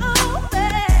thing.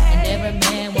 And every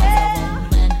man wants a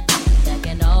woman that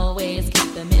can always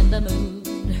keep them in the mood.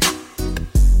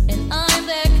 And I'm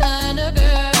that kind of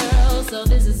girl, so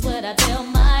this is what I tell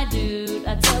my dude.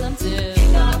 I tell him to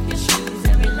kick off your shoes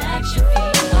and relax your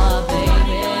feet. Oh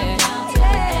baby,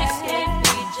 just kick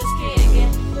it, just kick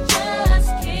it,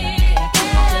 just kick it,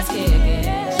 just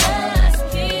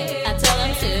kick it. I tell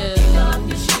him to kick off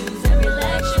your shoes and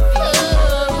relax your feet.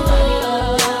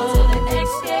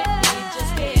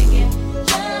 Just kick it,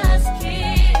 just kick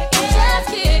it, just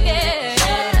kick it,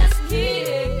 just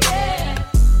kick it.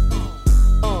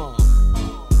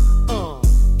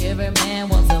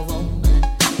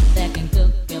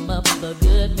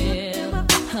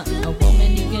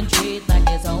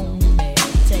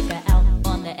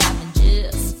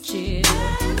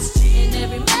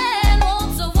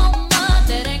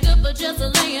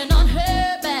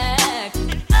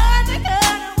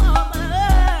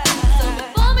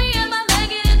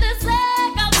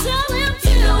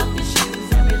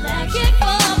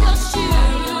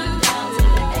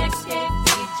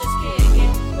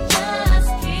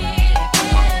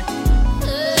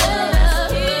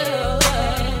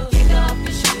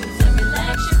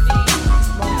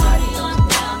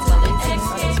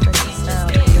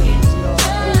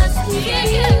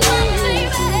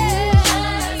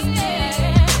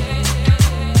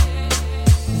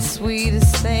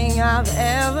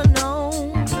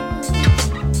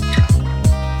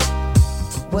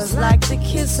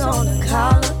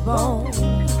 bone.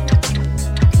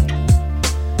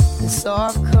 The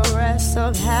soft caress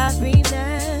of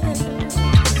happiness.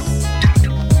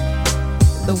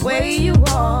 The way you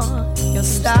are, your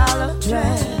style of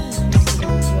dress.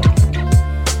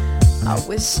 I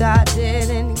wish I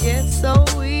didn't get so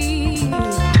weak.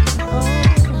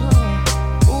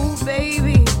 Ooh,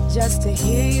 baby, just to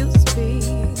hear you speak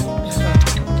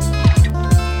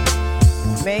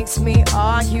makes me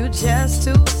argue just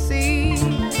to see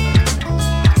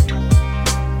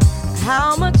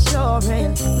how much you're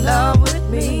in love with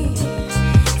me.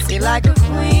 See, like a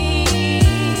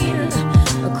queen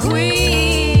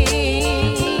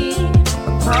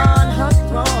upon her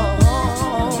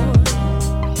throne.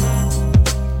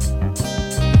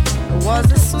 It was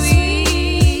the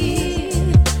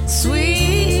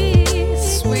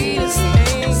sweetest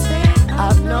thing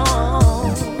I've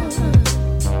known.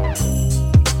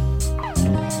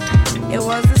 It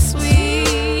was the sweetest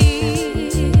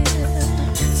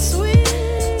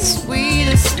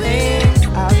thing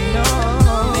I've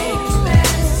known.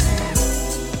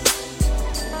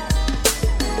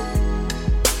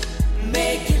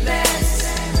 Make it last.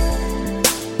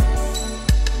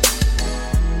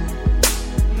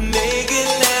 Make it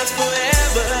last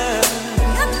forever.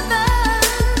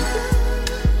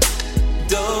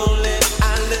 Don't let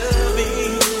our love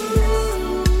be.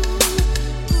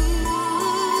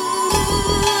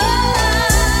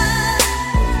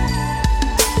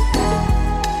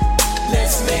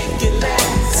 Let's make it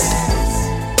last.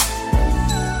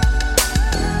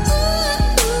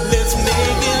 Let's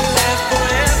make it last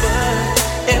forever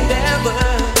and ever.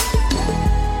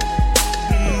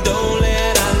 Don't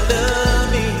let our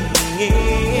love be.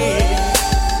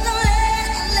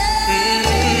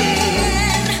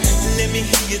 Let me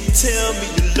hear you tell me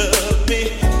you love me.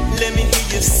 Let me hear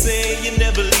you say you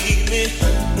never leave me.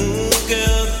 Ooh,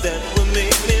 girl, that would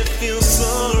make me feel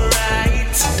so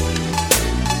right.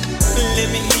 Let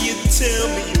me hear you tell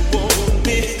me you want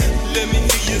me. Let me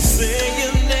hear you say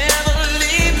you never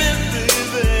leave me,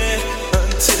 baby,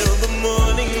 until the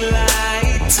morning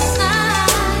light.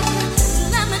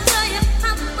 Let me tell you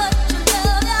how much I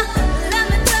love you. Let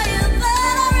me tell you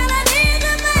that I really need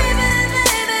you, baby,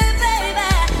 baby, baby.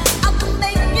 I will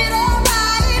make it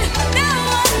alright. No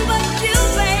one but you,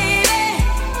 baby,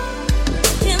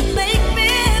 can make me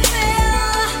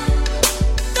feel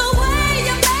the way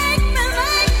you make me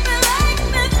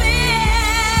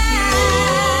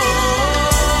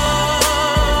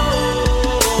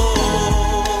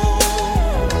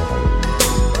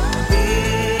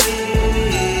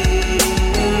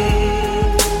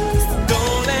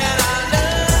Don't let our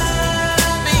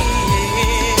love be.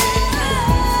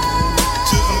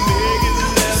 Just make it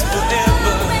last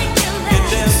forever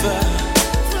and ever.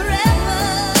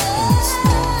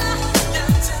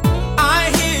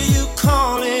 I hear you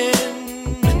calling.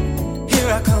 Here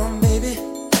I come, baby,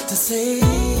 to save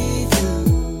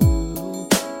you.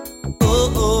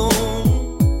 Oh, oh.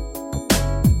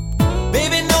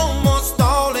 Baby, no more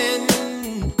stalling.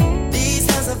 These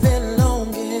hands have been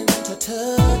longing to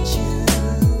touch you,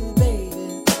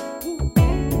 baby.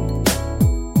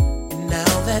 And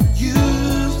now that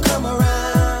you've come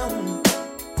around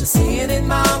to see it in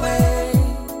my way,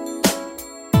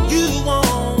 you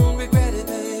won't regret it,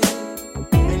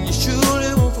 babe. And you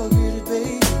surely won't forget it,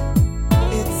 babe.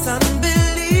 It's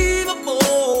unbelievable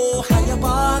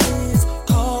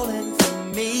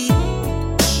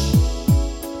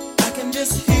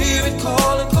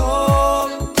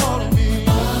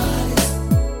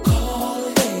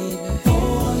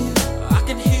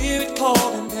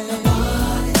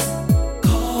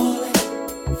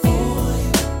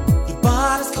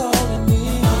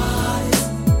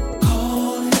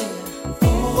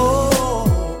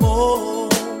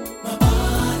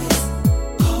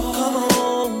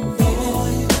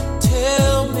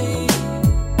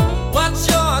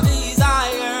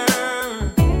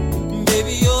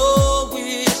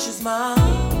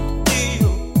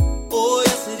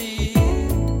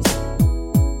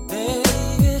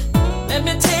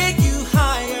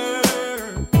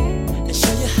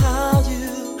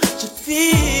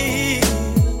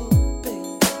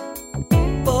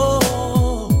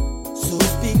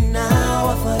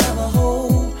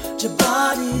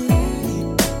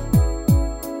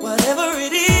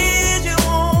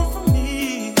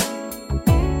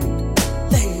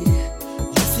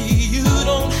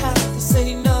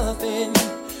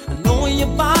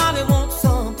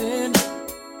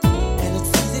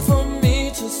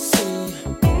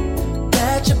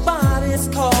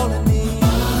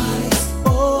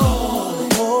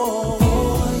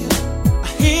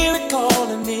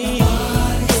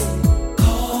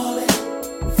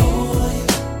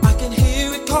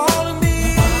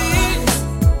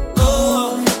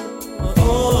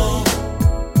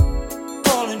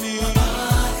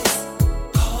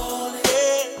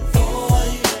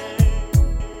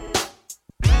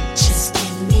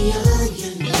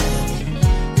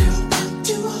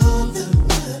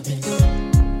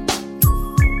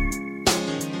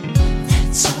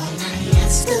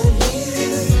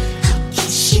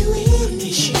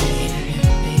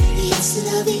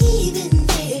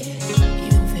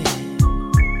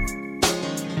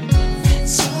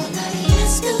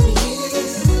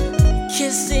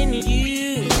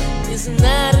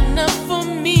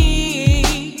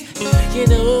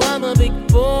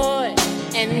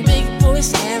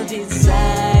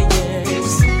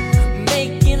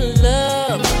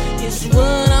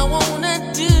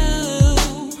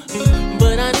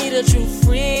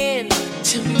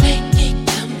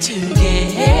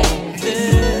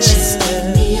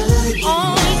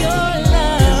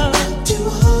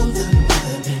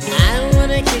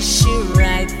kiss you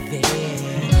right there,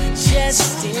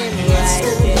 just in right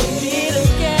there, little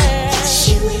girl. Kiss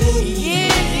you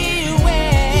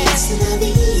anywhere,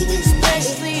 especially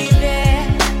there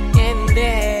and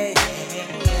there.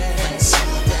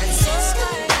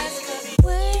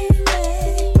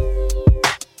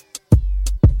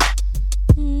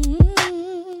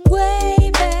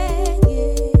 Way back,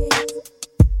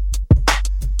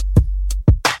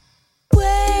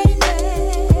 way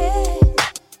back,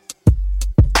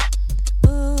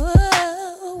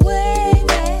 oh, way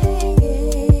back.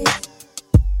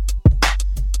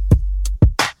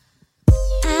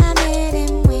 I met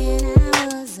him when I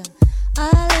was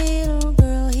a little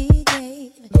girl. He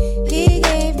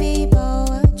gave me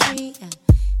poetry.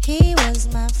 He was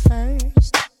my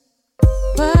first.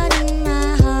 But in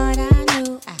my heart I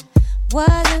knew I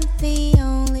wasn't the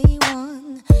only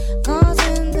one. 'Cause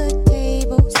when the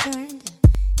tables turned,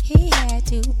 he had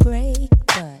to break.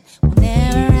 But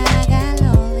whenever I got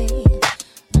lonely,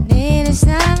 I needed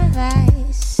some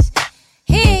advice,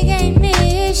 he gave me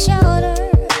his shoulder.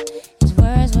 His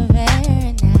words were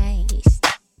very nice.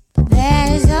 But that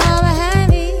is all behind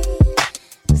me,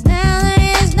 'cause now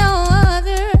there is no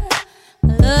other.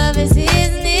 My love is his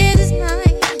and his is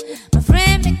mine. My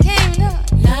friend became the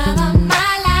love of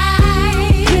my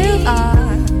life. You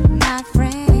are my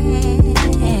friend,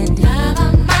 love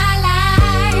of my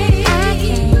life. I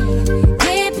can't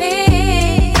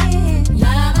depend,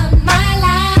 love of my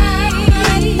life.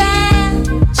 Without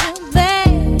you,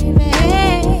 baby,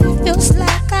 feels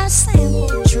like I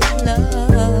sampled true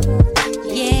love.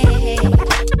 Yeah,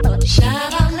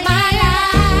 love of my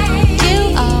life. You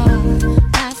are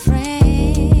my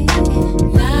friend,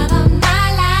 love of my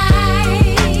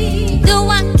life. Do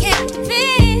I can't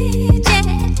defend,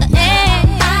 yeah,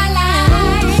 my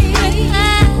life.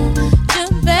 Without you,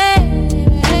 baby,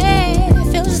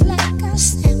 feels like I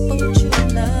sampled true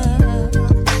love.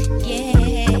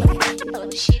 Yeah, but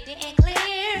she didn't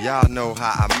clear. Y'all know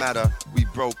how I met her. We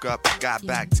broke up and got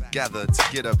back together. To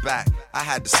get her back, I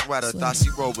had to sweat her. Thought she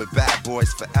rolled with bad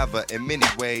boys forever. In many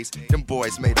ways, them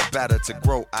boys made her better. To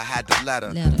grow, I had to let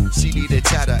her. She needed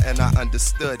cheddar and I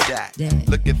understood that.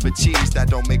 Looking for cheese that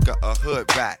don't make her a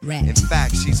hood rat. In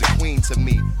fact, she's a queen to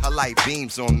me. Her light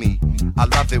beams on me. I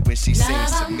love it when she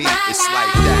sings to me. It's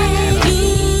like that. And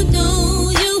You know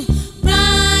you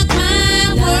rock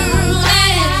my world,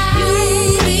 and you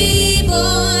be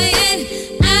boy and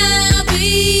I'll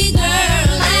be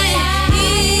girl, and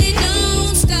it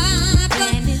don't stop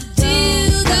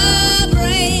till the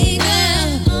break of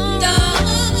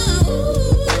dawn.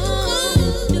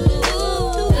 You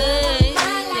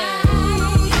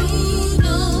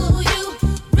know you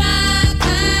rock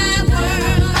my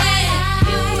world, and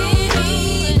you be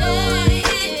boy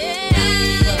and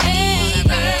I'll be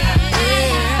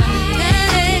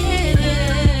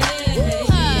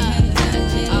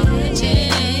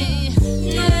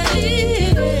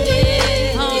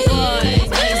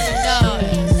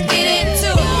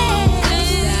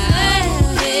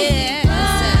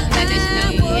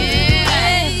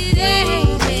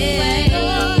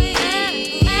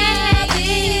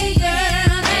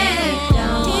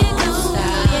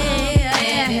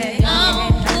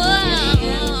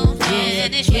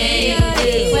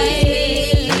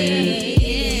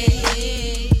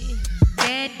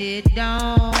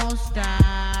Don't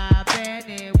stop and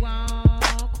it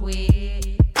won't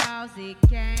quit, 'cause it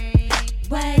can't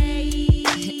wait.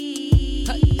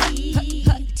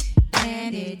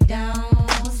 And it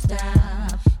don't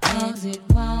stop, 'cause it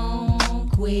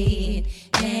won't quit.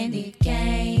 And it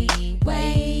can't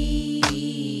wait.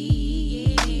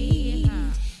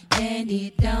 And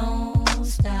it don't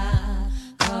stop,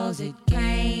 'cause it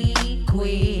can't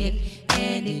quit.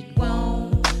 And it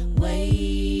won't wait.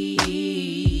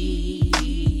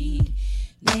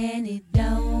 And it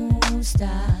don't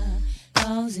stop,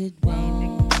 'cause it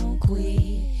won't